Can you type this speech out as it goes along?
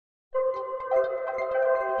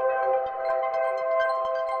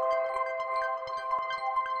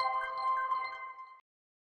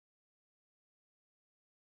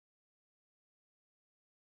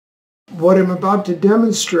What I'm about to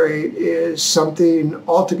demonstrate is something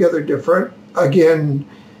altogether different. Again,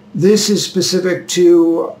 this is specific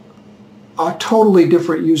to a totally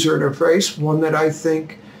different user interface, one that I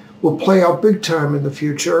think will play out big time in the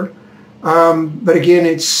future. But again,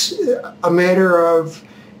 it's a matter of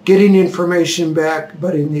getting information back,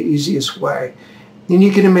 but in the easiest way. And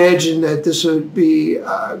you can imagine that this would be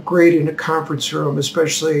great in a conference room,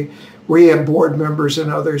 especially where you have board members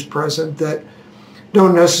and others present that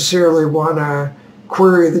don't necessarily want to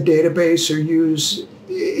query the database or use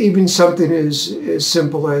even something as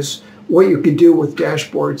simple as what you could do with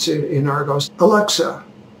dashboards in Argos. Alexa,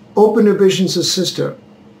 open Evisions Assistant.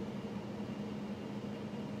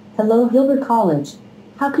 Hello, Hilbert College.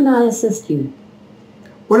 How can I assist you?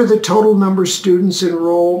 What are the total number of students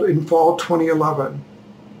enrolled in fall 2011?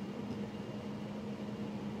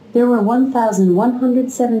 There were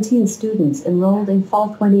 1,117 students enrolled in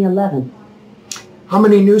fall 2011. How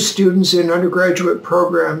many new students in undergraduate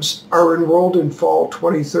programs are enrolled in fall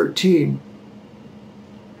 2013?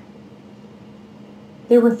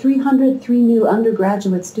 There were 303 new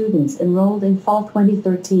undergraduate students enrolled in fall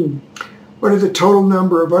 2013. What are the total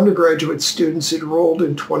number of undergraduate students enrolled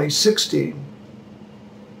in 2016?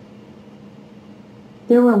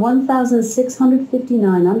 There were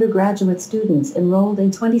 1,659 undergraduate students enrolled in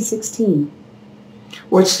 2016.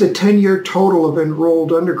 What's the 10-year total of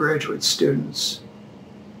enrolled undergraduate students?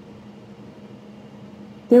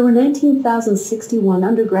 There were 19,061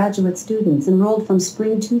 undergraduate students enrolled from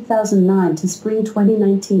spring 2009 to spring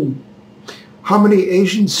 2019. How many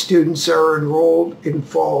Asian students are enrolled in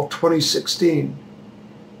fall 2016?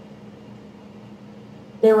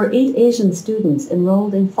 There were 8 Asian students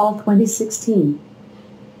enrolled in fall 2016.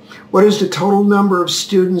 What is the total number of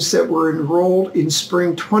students that were enrolled in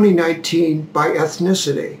spring 2019 by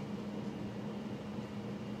ethnicity?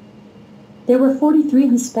 There were 43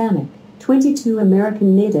 Hispanic, 22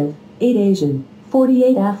 American Native, 8 Asian,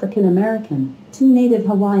 48 African American, 2 Native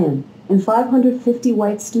Hawaiian, and 550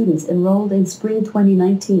 white students enrolled in spring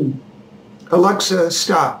 2019. Alexa,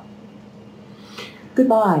 stop.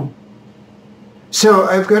 Goodbye. So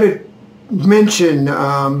I've got to mention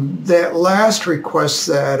that last request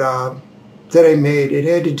that I made. It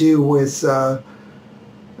had to do with the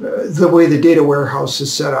way the data warehouse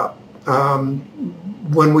is set up.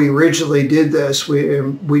 When we originally did this,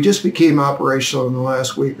 we just became operational in the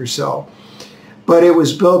last week or so. But it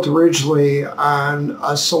was built originally on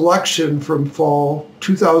a selection from fall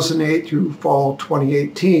 2008 through fall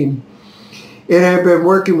 2018. And I've been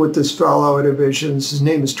working with this fellow at Evisions. His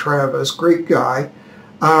name is Travis, great guy.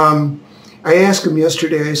 I asked him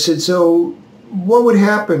yesterday, I said, so what would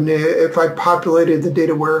happen if I populated the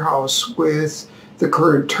data warehouse with the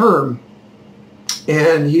current term?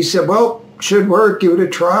 And he said, well, should work, give it a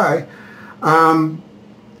try.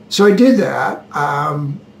 So I did that.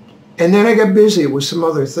 And then I got busy with some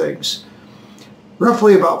other things.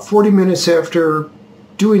 Roughly about 40 minutes after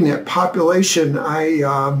doing that population,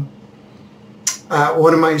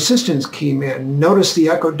 one of my assistants came in, noticed the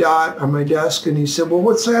echo dot on my desk, and he said, well,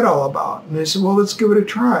 what's that all about? And I said, well, let's give it a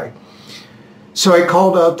try. So I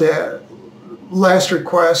called out that last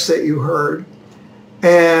request that you heard,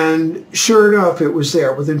 and sure enough, it was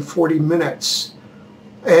there within 40 minutes.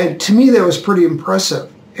 And to me, that was pretty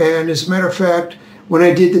impressive. And as a matter of fact, when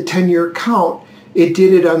I did the 10-year count, it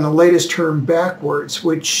did it on the latest term backwards,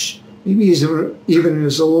 which maybe even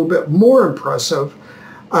is a little bit more impressive,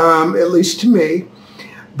 at least to me.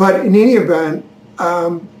 But in any event,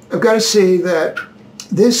 I've got to say that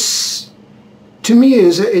this, to me,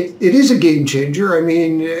 it is a game changer. I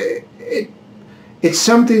mean, it's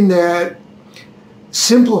something that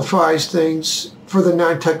simplifies things for the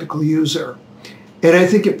non-technical user. And I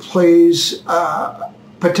think it plays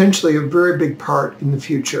potentially a very big part in the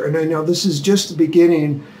future. And I know this is just the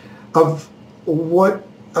beginning of what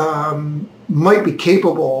might be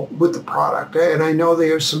capable with the product. And I know they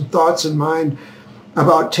have some thoughts in mind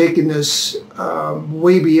about taking this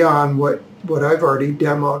way beyond what I've already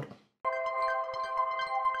demoed.